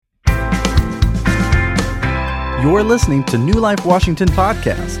You're listening to New Life Washington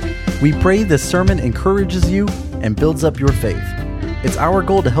podcast. We pray this sermon encourages you and builds up your faith. It's our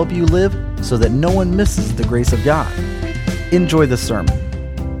goal to help you live so that no one misses the grace of God. Enjoy the sermon.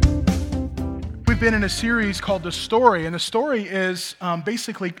 We've been in a series called The Story, and the story is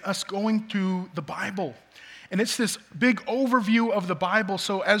basically us going through the Bible. And it's this big overview of the Bible,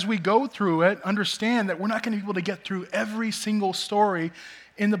 so as we go through it, understand that we're not going to be able to get through every single story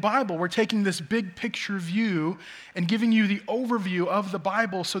in the Bible. We're taking this big picture view and giving you the overview of the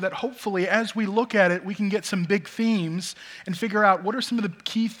Bible so that hopefully as we look at it, we can get some big themes and figure out what are some of the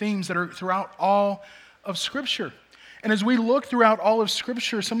key themes that are throughout all of Scripture. And as we look throughout all of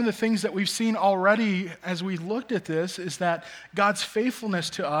Scripture, some of the things that we've seen already as we looked at this is that God's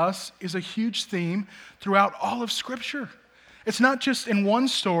faithfulness to us is a huge theme throughout all of Scripture. It's not just in one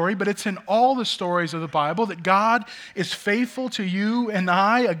story, but it's in all the stories of the Bible that God is faithful to you and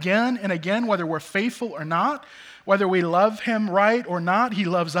I again and again, whether we're faithful or not, whether we love Him right or not, He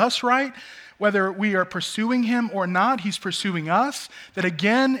loves us right. Whether we are pursuing Him or not, He's pursuing us, that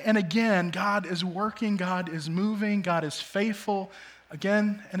again and again, God is working, God is moving, God is faithful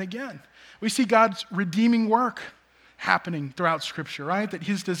again and again. We see God's redeeming work happening throughout Scripture, right? That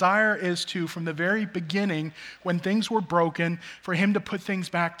His desire is to, from the very beginning, when things were broken, for Him to put things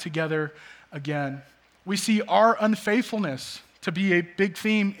back together again. We see our unfaithfulness to be a big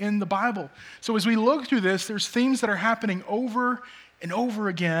theme in the Bible. So as we look through this, there's themes that are happening over and over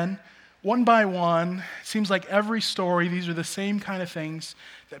again. One by one, it seems like every story, these are the same kind of things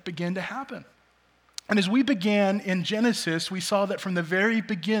that begin to happen. And as we began in Genesis, we saw that from the very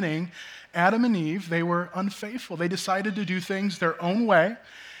beginning, Adam and Eve, they were unfaithful. They decided to do things their own way.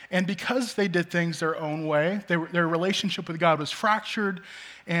 And because they did things their own way, their relationship with God was fractured,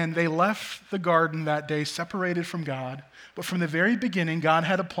 and they left the garden that day separated from God. But from the very beginning, God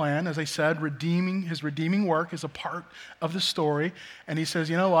had a plan, as I said, His redeeming work is a part of the story. And He says,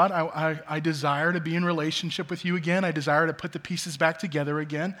 you know what, I desire to be in relationship with you again. I desire to put the pieces back together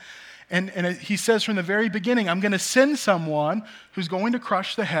again. And He says from the very beginning, I'm going to send someone who's going to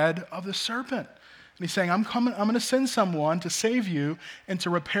crush the head of the serpent. And He's saying, I'm going to send someone to save you and to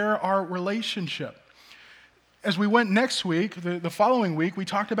repair our relationship. As we went next week, the following week, we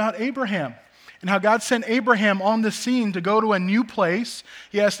talked about Abraham and how God sent Abraham on the scene to go to a new place.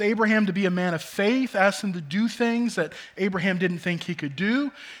 He asked Abraham to be a man of faith, asked him to do things that Abraham didn't think he could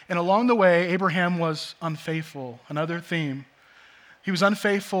do. And along the way, Abraham was unfaithful, another theme. He was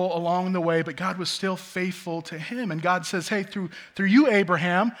unfaithful along the way, but God was still faithful to him. And God says, hey, through you,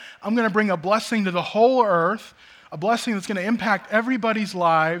 Abraham, I'm going to bring a blessing to the whole earth, a blessing that's going to impact everybody's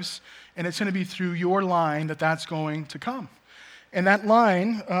lives, and it's going to be through your line that's going to come. And that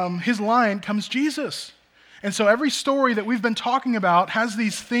line, his line, comes Jesus. And so every story that we've been talking about has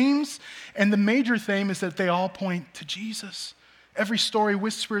these themes, and the major theme is that they all point to Jesus. Every story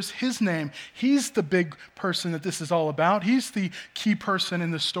whispers His name. He's the big person that this is all about. He's the key person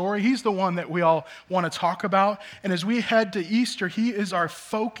in the story. He's the one that we all want to talk about. And as we head to Easter, He is our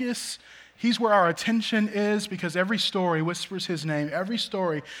focus. He's where our attention is, because every story whispers His name. Every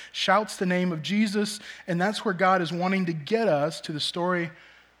story shouts the name of Jesus, and that's where God is wanting to get us, to the story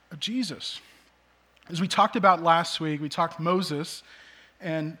of Jesus. As we talked about last week, we talked Moses,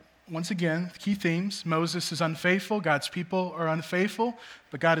 and once again, key themes. Moses is unfaithful. God's people are unfaithful,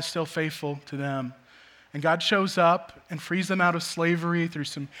 but God is still faithful to them. And God shows up and frees them out of slavery through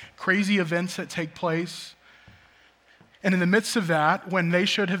some crazy events that take place. And in the midst of that, when they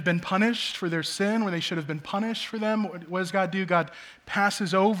should have been punished for their sin, when they should have been punished for them, what does God do? God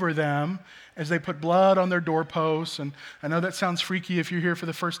passes over them as they put blood on their doorposts. And I know that sounds freaky if you're here for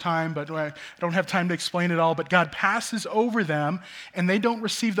the first time, but I don't have time to explain it all. But God passes over them, and they don't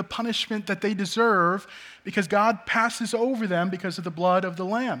receive the punishment that they deserve because God passes over them because of the blood of the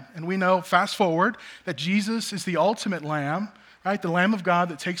Lamb. And we know, fast forward, that Jesus is the ultimate Lamb, right? The Lamb of God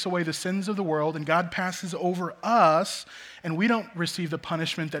that takes away the sins of the world, and God passes over us, and we don't receive the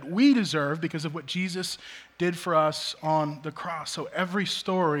punishment that we deserve because of what Jesus did for us on the cross. So every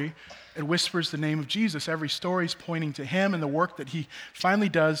story, it whispers the name of Jesus. Every story is pointing to Him and the work that He finally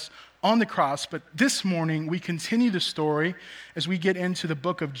does on the cross. But this morning, we continue the story as we get into the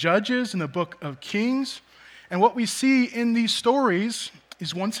book of Judges and the book of Kings. And what we see in these stories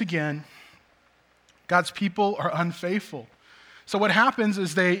is, once again, God's people are unfaithful. So what happens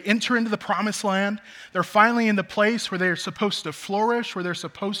is they enter into the promised land. They're finally in the place where they're supposed to flourish, where they're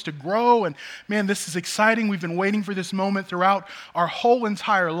supposed to grow. And man, this is exciting. We've been waiting for this moment throughout our whole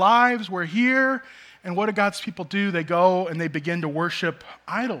entire lives. We're here. And what do God's people do? They go and they begin to worship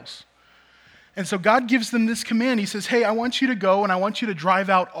idols. And so God gives them this command. He says, hey, I want you to go and I want you to drive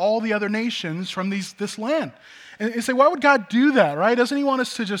out all the other nations from this land. And you say, why would God do that, right? Doesn't he want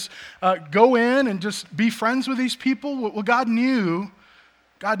us to just go in and just be friends with these people? Well, God knew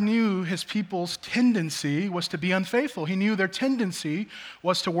his people's tendency was to be unfaithful. He knew their tendency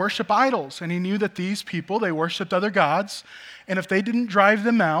was to worship idols. And he knew that these people, they worshiped other gods. And if they didn't drive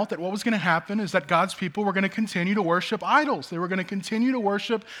them out, that what was going to happen is that God's people were going to continue to worship idols. They were going to continue to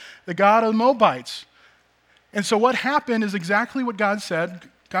worship the god of the Moabites. And so what happened is exactly what God said.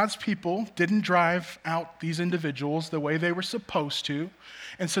 God's people didn't drive out these individuals the way they were supposed to.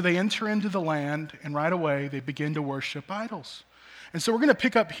 And so they enter into the land, and right away they begin to worship idols. And so we're going to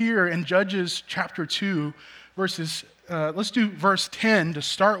pick up here in Judges chapter 2, let's do verse 10 to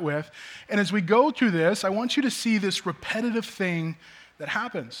start with. And as we go through this, I want you to see this repetitive thing that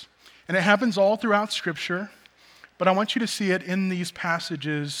happens. And it happens all throughout Scripture, but I want you to see it in these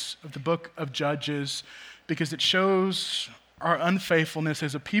passages of the book of Judges because it shows our unfaithfulness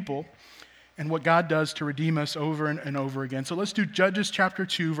as a people and what God does to redeem us over and over again. So let's do Judges chapter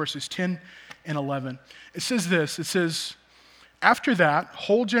 2, verses 10 and 11. It says this, it says, after that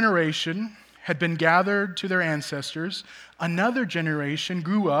whole generation had been gathered to their ancestors, another generation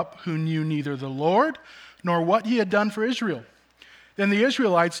grew up who knew neither the Lord nor what he had done for Israel. Then the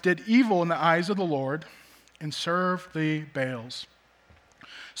Israelites did evil in the eyes of the Lord and served the Baals.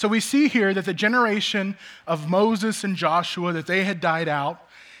 So we see here that the generation of Moses and Joshua, that they had died out,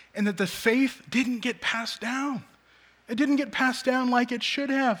 and that the faith didn't get passed down. It didn't get passed down like it should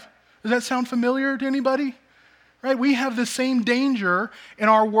have. Does that sound familiar to anybody? Right? We have the same danger in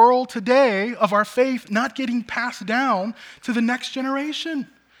our world today of our faith not getting passed down to the next generation.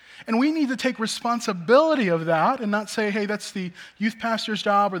 And we need to take responsibility of that and not say, hey, that's the youth pastor's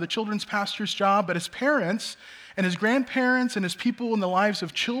job or the children's pastor's job, but as parents and as grandparents and as people in the lives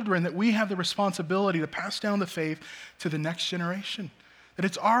of children, that we have the responsibility to pass down the faith to the next generation. That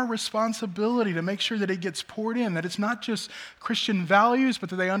it's our responsibility to make sure that it gets poured in, that it's not just Christian values, but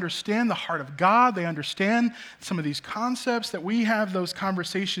that they understand the heart of God, they understand some of these concepts, that we have those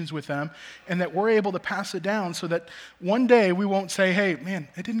conversations with them, and that we're able to pass it down so that one day we won't say, hey, man,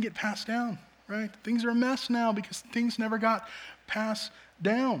 it didn't get passed down, right? Things are a mess now because things never got passed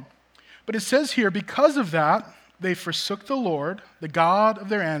down. But it says here, because of that, they forsook the Lord, the God of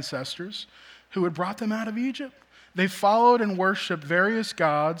their ancestors, who had brought them out of Egypt. They followed and worshiped various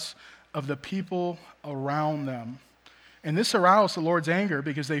gods of the people around them. And this aroused the Lord's anger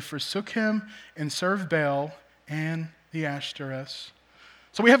because they forsook him and served Baal and the Ashtoreths.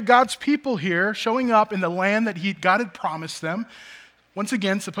 So we have God's people here showing up in the land that God had promised them. Once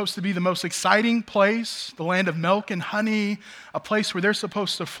again, supposed to be the most exciting place, the land of milk and honey, a place where they're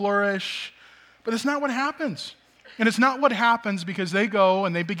supposed to flourish. But it's not what happens. And it's not what happens because they go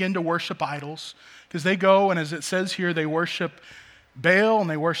and they begin to worship idols. Because they go and, as it says here, they worship Baal and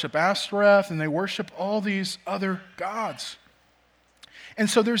they worship Ashtoreth and they worship all these other gods. And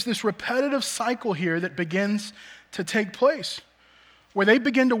so there's this repetitive cycle here that begins to take place. Where they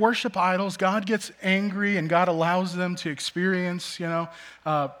begin to worship idols, God gets angry and God allows them to experience,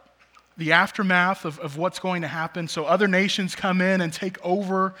 the aftermath of what's going to happen. So other nations come in and take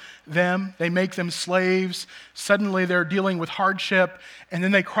over them. They make them slaves. Suddenly they're dealing with hardship, and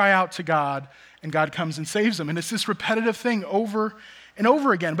then they cry out to God, and God comes and saves them. And it's this repetitive thing over and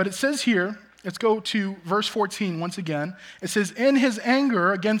over again. But it says here, let's go to verse 14 once again. It says, in his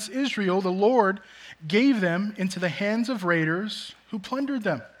anger against Israel, the Lord gave them into the hands of raiders who plundered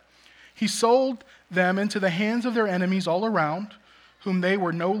them. He sold them into the hands of their enemies all around, whom they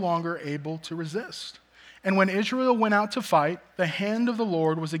were no longer able to resist. And when Israel went out to fight, the hand of the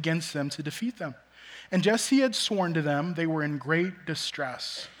Lord was against them to defeat them. And just as he had sworn to them, they were in great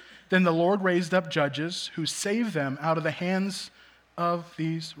distress. Then the Lord raised up judges who saved them out of the hands of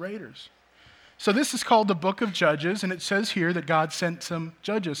these raiders. So this is called the book of Judges, and it says here that God sent some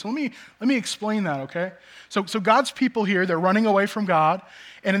judges. So let me explain that, okay? So God's people here, they're running away from God,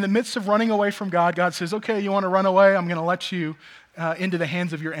 and in the midst of running away from God, God says, okay, you want to run away? I'm going to let you into the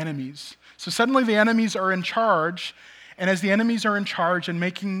hands of your enemies. So suddenly the enemies are in charge, and as the enemies are in charge and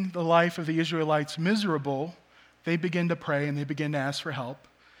making the life of the Israelites miserable, they begin to pray and they begin to ask for help,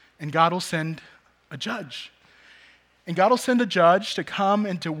 and God will send a judge. And God will send a judge to come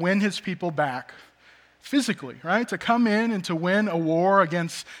and to win his people back physically, right? To come in and to win a war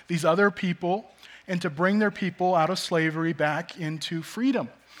against these other people and to bring their people out of slavery back into freedom.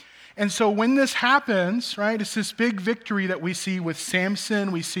 And so when this happens, right, it's this big victory that we see with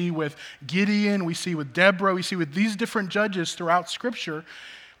Samson, we see with Gideon, we see with Deborah, we see with these different judges throughout Scripture.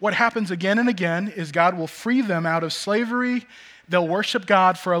 What happens again and again is God will free them out of slavery. They'll worship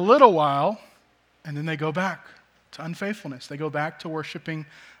God for a little while, and then they go back to unfaithfulness. They go back to worshiping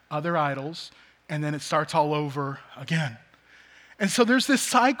other idols, and then it starts all over again. And so there's this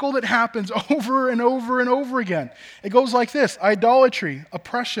cycle that happens over and over and over again. It goes like this: idolatry,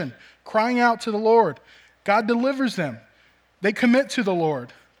 oppression, crying out to the Lord. God delivers them. They commit to the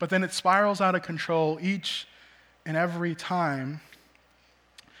Lord, but then it spirals out of control each and every time.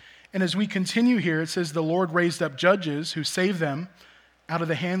 And as we continue here, it says the Lord raised up judges who saved them out of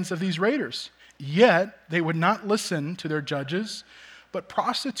the hands of these raiders. Yet they would not listen to their judges, but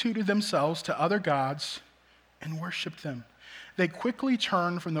prostituted themselves to other gods and worshiped them. They quickly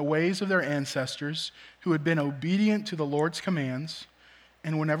turned from the ways of their ancestors who had been obedient to the Lord's commands,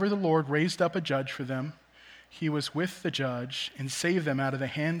 and whenever the Lord raised up a judge for them, he was with the judge and saved them out of the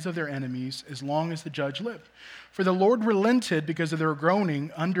hands of their enemies as long as the judge lived. For the Lord relented because of their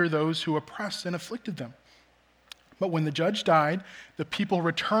groaning under those who oppressed and afflicted them. But when the judge died, the people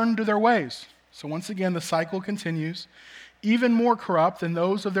returned to their ways. So once again, the cycle continues, even more corrupt than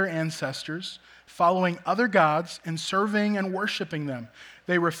those of their ancestors, following other gods and serving and worshiping them.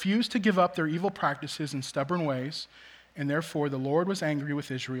 They refused to give up their evil practices and stubborn ways, and therefore the Lord was angry with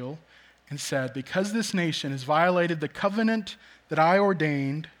Israel and said, because this nation has violated the covenant that I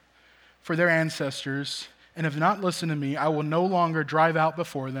ordained for their ancestors and have not listened to me, I will no longer drive out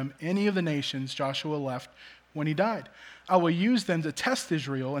before them any of the nations Joshua left when he died. I will use them to test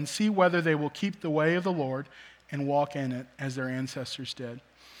Israel and see whether they will keep the way of the Lord and walk in it as their ancestors did.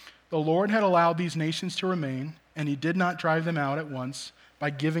 The Lord had allowed these nations to remain, and he did not drive them out at once by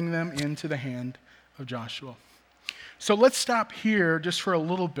giving them into the hand of Joshua. So let's stop here just for a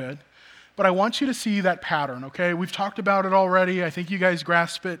little bit, but I want you to see that pattern, okay? We've talked about it already. I think you guys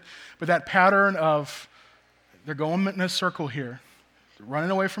grasp it, but that pattern of they're going in a circle here. They're running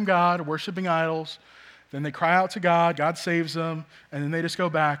away from God, worshiping idols, then they cry out to God, God saves them, and then they just go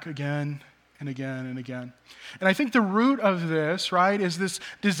back again and again and again. And I think the root of this, right, is this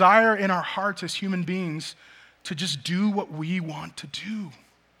desire in our hearts as human beings to just do what we want to do.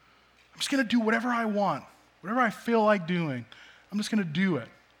 I'm just going to do whatever I want, whatever I feel like doing. I'm just going to do it.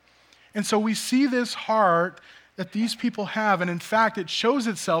 And so we see this heart that these people have, and in fact, it shows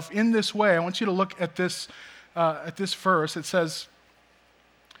itself in this way. I want you to look at this verse. It says,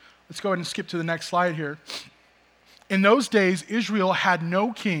 let's go ahead and skip to the next slide here. In those days, Israel had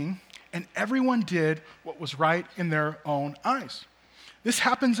no king, and everyone did what was right in their own eyes. This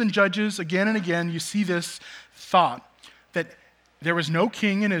happens in Judges again and again. You see this thought that there was no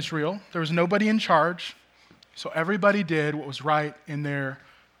king in Israel. There was nobody in charge. So everybody did what was right in their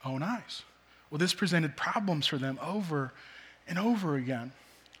own eyes. Well, this presented problems for them over and over again.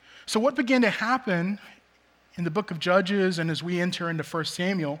 So what began to happen in the book of Judges and as we enter into 1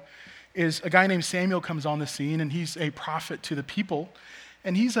 Samuel is a guy named Samuel comes on the scene, and he's a prophet to the people.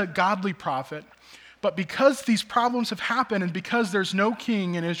 And he's a godly prophet. But because these problems have happened and because there's no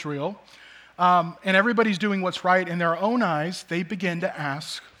king in Israel, and everybody's doing what's right in their own eyes, they begin to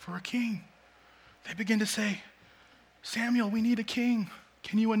ask for a king. They begin to say, Samuel, we need a king.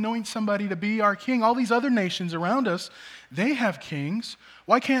 Can you anoint somebody to be our king? All these other nations around us, they have kings.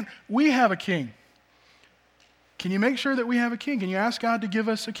 Why can't we have a king? Can you make sure that we have a king? Can you ask God to give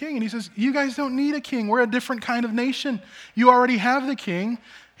us a king? And he says, you guys don't need a king. We're a different kind of nation. You already have the king.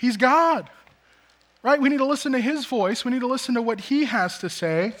 He's God, right? We need to listen to his voice. We need to listen to what he has to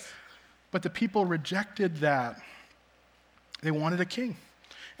say. But the people rejected that. They wanted a king.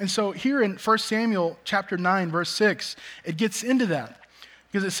 And so here in 1 Samuel chapter 9, verse 6, it gets into that.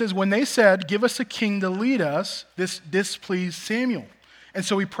 Because it says, when they said, give us a king to lead us, this displeased Samuel. And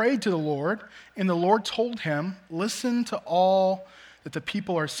so he prayed to the Lord, and the Lord told him, listen to all that the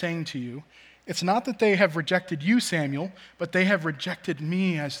people are saying to you. It's not that they have rejected you, Samuel, but they have rejected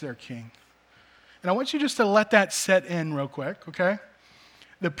me as their king. And I want you just to let that set in real quick, okay?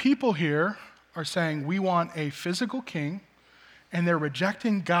 The people here are saying, we want a physical king, and they're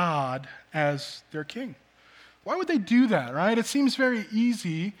rejecting God as their king. Why would they do that, right? It seems very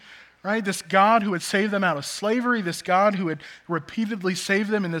easy, right? This God who had saved them out of slavery, this God who had repeatedly saved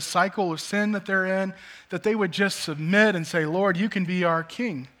them in this cycle of sin that they're in, that they would just submit and say, Lord, you can be our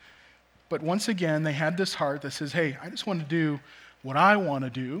king. But once again, they had this heart that says, hey, I just want to do what I want to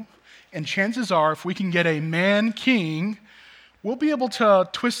do. And chances are, if we can get a man king, we'll be able to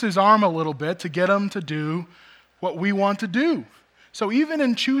twist his arm a little bit to get him to do what we want to do. So even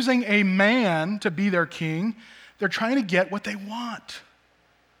in choosing a man to be their king, they're trying to get what they want.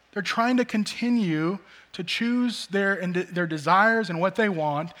 They're trying to continue to choose their desires and what they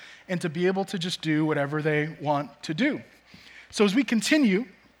want and to be able to just do whatever they want to do. So as we continue, it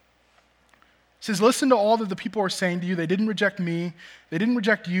says, listen to all that the people are saying to you. They didn't reject me. They didn't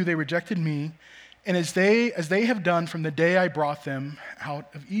reject you. They rejected me. And as they have done from the day I brought them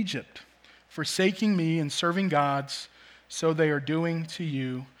out of Egypt. forsaking me and serving gods, so they are doing to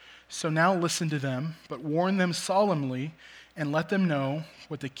you. So now listen to them, but warn them solemnly, and let them know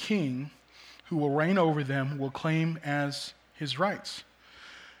what the king who will reign over them will claim as his rights.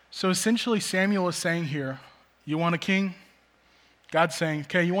 So essentially, Samuel is saying here, you want a king? God's saying,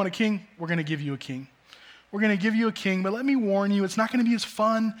 okay, you want a king? We're going to give you a king. We're going to give you a king, but let me warn you, it's not going to be as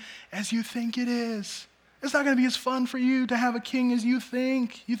fun as you think it is. It's not going to be as fun for you to have a king as you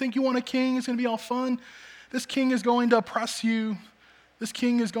think. You think you want a king, it's going to be all fun. This king is going to oppress you. This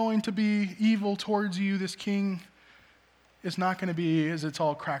king is going to be evil towards you. This king is not going to be as it's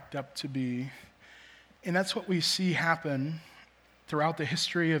all cracked up to be. And that's what we see happen throughout the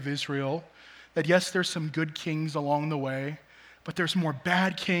history of Israel, that yes, there's some good kings along the way, but there's more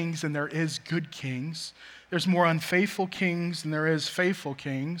bad kings than there is good kings. There's more unfaithful kings than there is faithful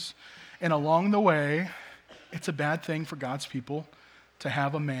kings. And along the way, it's a bad thing for God's people to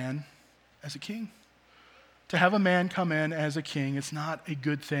have a man as a king. To have a man come in as a king, it's not a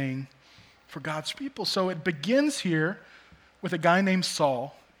good thing for God's people. So it begins here with a guy named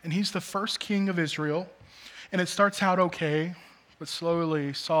Saul, and he's the first king of Israel. And it starts out okay, but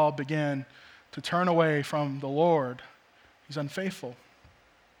slowly Saul began to turn away from the Lord. He's unfaithful.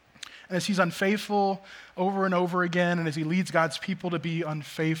 And as he's unfaithful over and over again, and as he leads God's people to be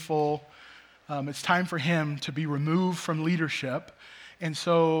unfaithful, it's time for him to be removed from leadership. And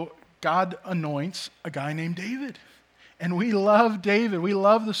so God anoints a guy named David. And we love David. We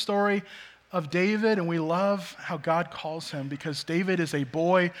love the story of David, and we love how God calls him, because David is a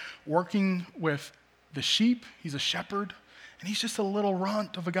boy working with the sheep. He's a shepherd, and he's just a little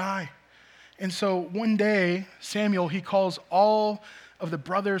runt of a guy. And so one day, Samuel, he calls all of the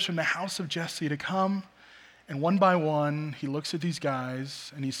brothers from the house of Jesse to come, and one by one, he looks at these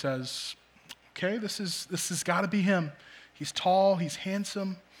guys, and he says, okay, this has got to be him. He's tall, he's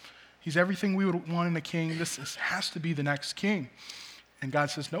handsome, he's everything we would want in a king. This has to be the next king. And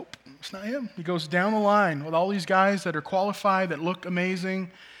God says, nope, it's not him. He goes down the line with all these guys that are qualified, that look amazing,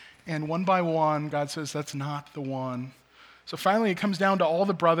 and one by one, God says, that's not the one. So finally, it comes down to all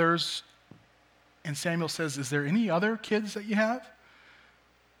the brothers, and Samuel says, is there any other kids that you have?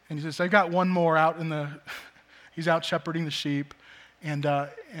 And he says, I got one more out he's out shepherding the sheep, and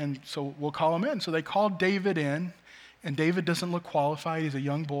so we'll call him in. So they called David in, and David doesn't look qualified. He's a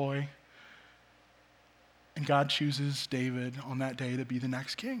young boy. And God chooses David on that day to be the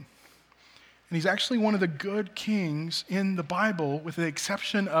next king. And he's actually one of the good kings in the Bible, with the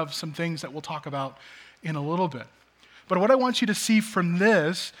exception of some things that we'll talk about in a little bit. But what I want you to see from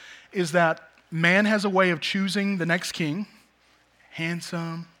this is that man has a way of choosing the next king.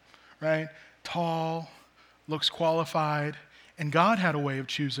 Handsome, right? Tall, looks qualified. And God had a way of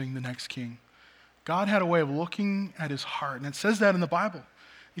choosing the next king. God had a way of looking at his heart. And it says that in the Bible.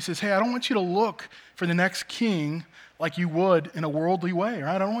 He says, hey, I don't want you to look for the next king like you would in a worldly way,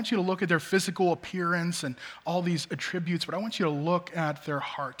 right? I don't want you to look at their physical appearance and all these attributes, but I want you to look at their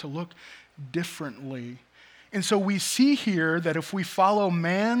heart, to look differently. And so we see here that if we follow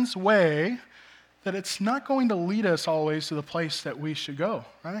man's way, that it's not going to lead us always to the place that we should go,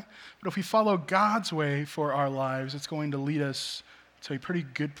 right? But if we follow God's way for our lives, it's going to lead us to a pretty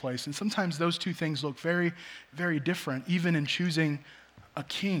good place. And sometimes those two things look very, very different, even in choosing a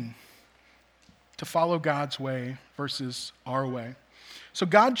king, to follow God's way versus our way. So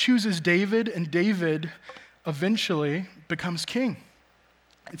God chooses David, and David eventually becomes king.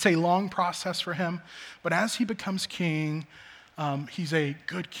 It's a long process for him, but as he becomes king, he's a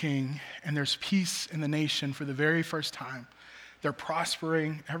good king, and there's peace in the nation for the very first time. They're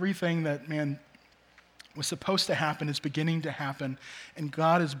prospering. Everything that, was supposed to happen is beginning to happen, and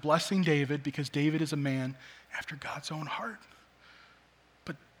God is blessing David because David is a man after God's own heart.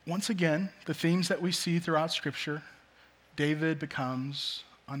 But once again, the themes that we see throughout Scripture, David becomes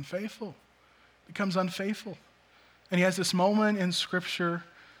unfaithful. And he has this moment in Scripture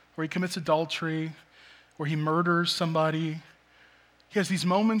where he commits adultery, where he murders somebody. He has these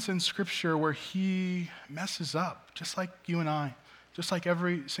moments in Scripture where he messes up, just like you and I, just like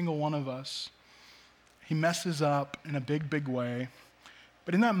every single one of us. He messes up in a big, big way.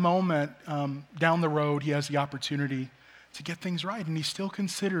 But in that moment, down the road, he has the opportunity to get things right, and he's still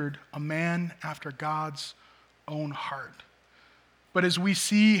considered a man after God's own heart. But as we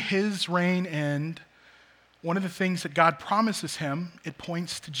see his reign end, one of the things that God promises him, it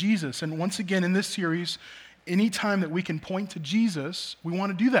points to Jesus. And once again, in this series, anytime that we can point to Jesus, we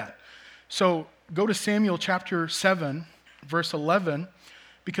want to do that. So go to Samuel chapter 7, verse 11,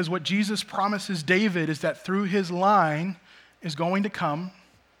 because what Jesus promises David is that through his line is going to come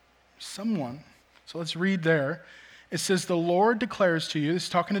someone. So let's read there. It says, the Lord declares to you, this is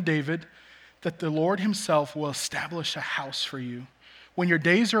talking to David, that the Lord himself will establish a house for you. When your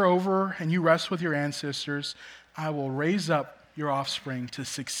days are over and you rest with your ancestors, I will raise up your offspring to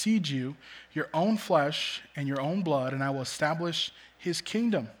succeed you, your own flesh and your own blood, and I will establish his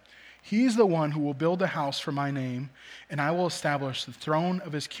kingdom. He is the one who will build a house for my name, and I will establish the throne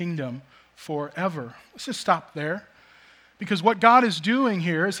of his kingdom forever. Let's just stop there. Because what God is doing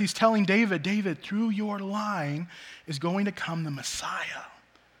here is he's telling David, David, through your line is going to come the Messiah,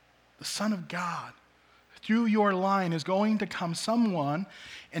 the Son of God. Through your line is going to come someone,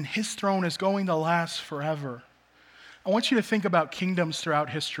 and his throne is going to last forever. I want you to think about kingdoms throughout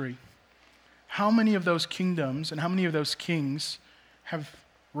history. How many of those kingdoms and how many of those kings have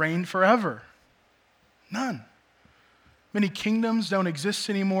reigned forever? None. Many kingdoms don't exist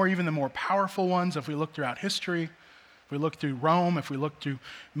anymore, even the more powerful ones. If we look throughout history, if we look through Rome, if we look through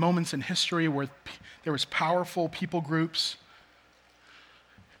moments in history where there was powerful people groups,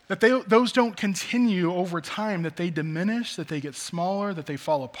 that those don't continue over time, that they diminish, that they get smaller, that they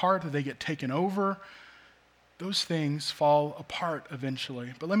fall apart, that they get taken over. Those things fall apart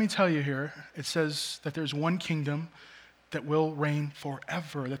eventually. But let me tell you here, it says that there's one kingdom that will reign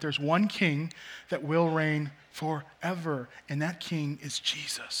forever, that there's one king that will reign forever, and that king is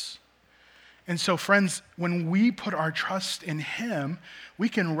Jesus. And so, friends, when we put our trust in him, we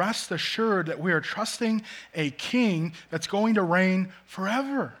can rest assured that we are trusting a king that's going to reign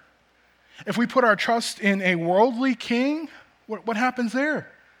forever. If we put our trust in a worldly king, what happens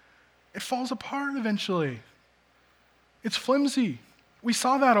there? It falls apart eventually. It's flimsy. We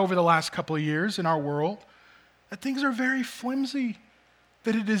saw that over the last couple of years in our world, that things are very flimsy,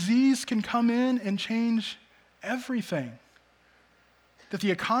 that a disease can come in and change everything, that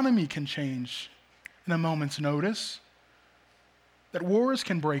the economy can change in a moment's notice, that wars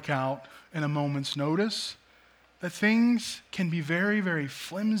can break out in a moment's notice, that things can be very, very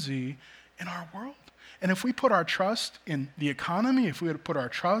flimsy in our world. And if we put our trust in the economy, if we put our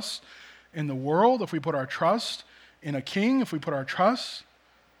trust in the world, if we put our trust in a king, if we put our trust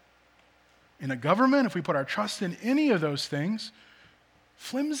in a government, if we put our trust in any of those things,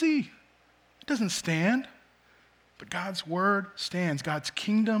 flimsy. It doesn't stand. But God's word stands. God's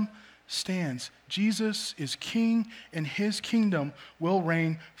kingdom stands. Jesus is king, and his kingdom will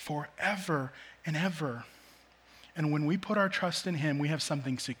reign forever and ever. And when we put our trust in him, we have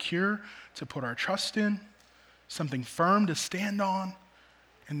something secure to put our trust in, something firm to stand on,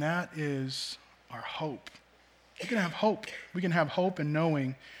 and that is our hope. We can have hope. We can have hope in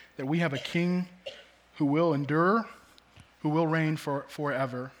knowing that we have a king who will endure, who will reign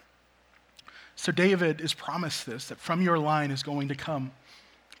forever. So David is promised this, that from your line is going to come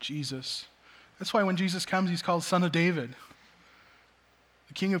Jesus. That's why when Jesus comes, he's called Son of David,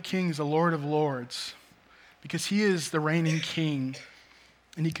 the King of Kings, the Lord of Lords, because he is the reigning king,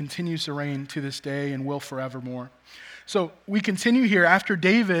 and he continues to reign to this day and will forevermore. So we continue here. After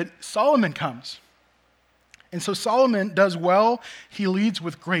David, Solomon comes. And so Solomon does well. He leads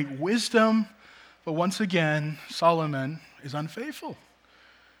with great wisdom. But once again, Solomon is unfaithful.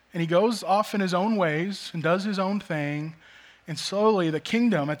 And he goes off in his own ways and does his own thing. And slowly the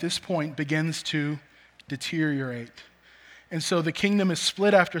kingdom at this point begins to deteriorate. And so the kingdom is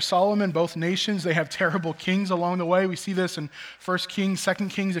split after Solomon. Both nations, they have terrible kings along the way. We see this in 1 Kings, 2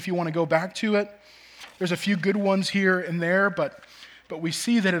 Kings, if you want to go back to it. There's a few good ones here and there, but we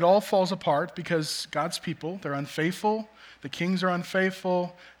see that it all falls apart because God's people, they're unfaithful. The kings are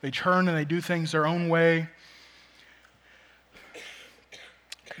unfaithful. They turn and they do things their own way.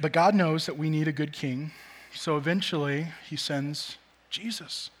 But God knows that we need a good king. So eventually, he sends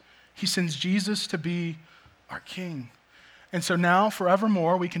Jesus. He sends Jesus to be our king. And so now,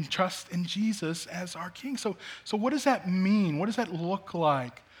 forevermore, we can trust in Jesus as our king. So what does that mean? What does that look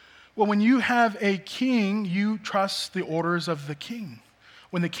like? Well, when you have a king, you trust the orders of the king.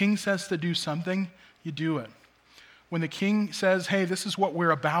 When the king says to do something, you do it. When the king says, hey, this is what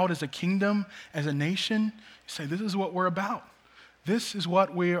we're about as a kingdom, as a nation, you say, this is what we're about. This is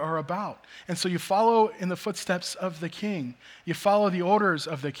what we are about. And so you follow in the footsteps of the king. You follow the orders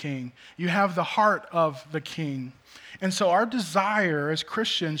of the king. You have the heart of the king. And so our desire as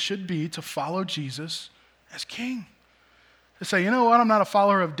Christians should be to follow Jesus as king. To say, you know what, I'm not a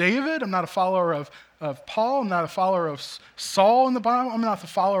follower of David. I'm not a follower of Paul. I'm not a follower of Saul in the Bible. I'm not the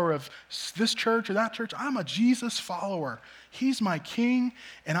follower of this church or that church. I'm a Jesus follower. He's my king,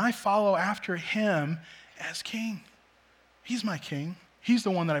 and I follow after him as king. He's my king. He's the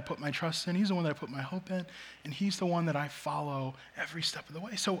one that I put my trust in. He's the one that I put my hope in. And he's the one that I follow every step of the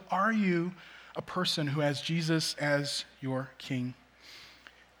way. So are you a person who has Jesus as your king?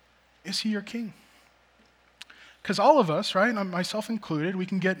 Is he your king? Because all of us, right, myself included, we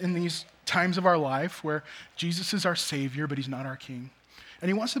can get in these times of our life where Jesus is our Savior, but he's not our King. And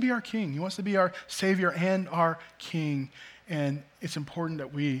he wants to be our King. He wants to be our Savior and our King. And it's important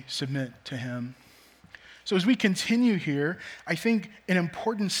that we submit to him. So as we continue here, I think an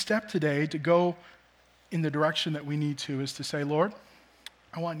important step today to go in the direction that we need to is to say, Lord,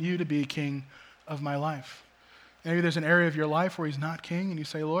 I want you to be King of my life. Maybe there's an area of your life where he's not King, and you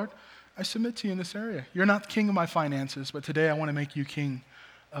say, Lord, I submit to you in this area. You're not the king of my finances, but today I want to make you king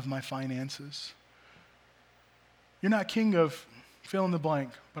of my finances. You're not king of fill in the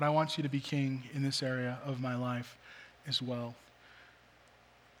blank, but I want you to be king in this area of my life as well.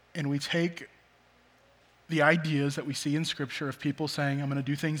 And we take the ideas that we see in Scripture of people saying, I'm going to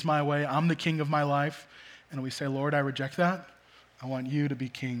do things my way, I'm the king of my life, and we say, Lord, I reject that. I want you to be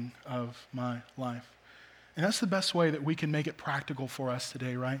king of my life. And that's the best way that we can make it practical for us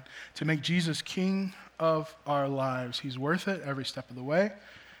today, right? To make Jesus king of our lives. He's worth it every step of the way.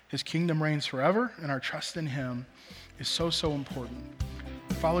 His kingdom reigns forever, and our trust in him is so, so important.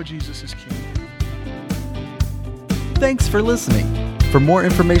 Follow Jesus as king. Thanks for listening. For more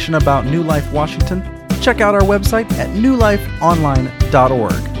information about New Life Washington, check out our website at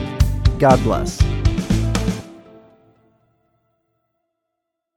newlifeonline.org. God bless.